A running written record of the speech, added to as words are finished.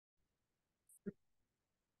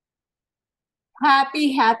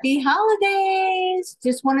Happy holidays.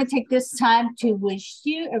 Just want to take this time to wish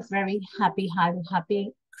you a very happy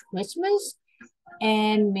Christmas.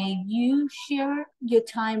 And may you share your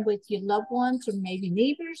time with your loved ones or maybe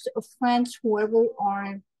neighbors or friends, whoever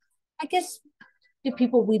are, I guess, the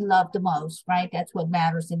people we love the most, right? That's what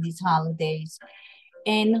matters in these holidays.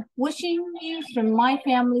 And wishing you from my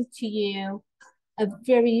family to you a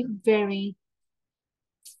very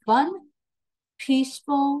fun,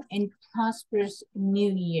 peaceful, and prosperous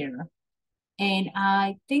new year. And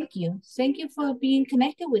I thank you. Thank you for being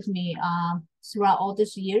connected with me throughout all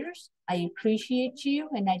these years. I appreciate you,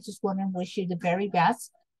 and I just want to wish you the very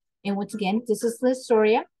best. And once again, this is Liz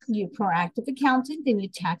Soria, your proactive accountant and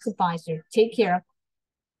your tax advisor. Take care.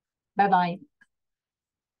 Bye bye.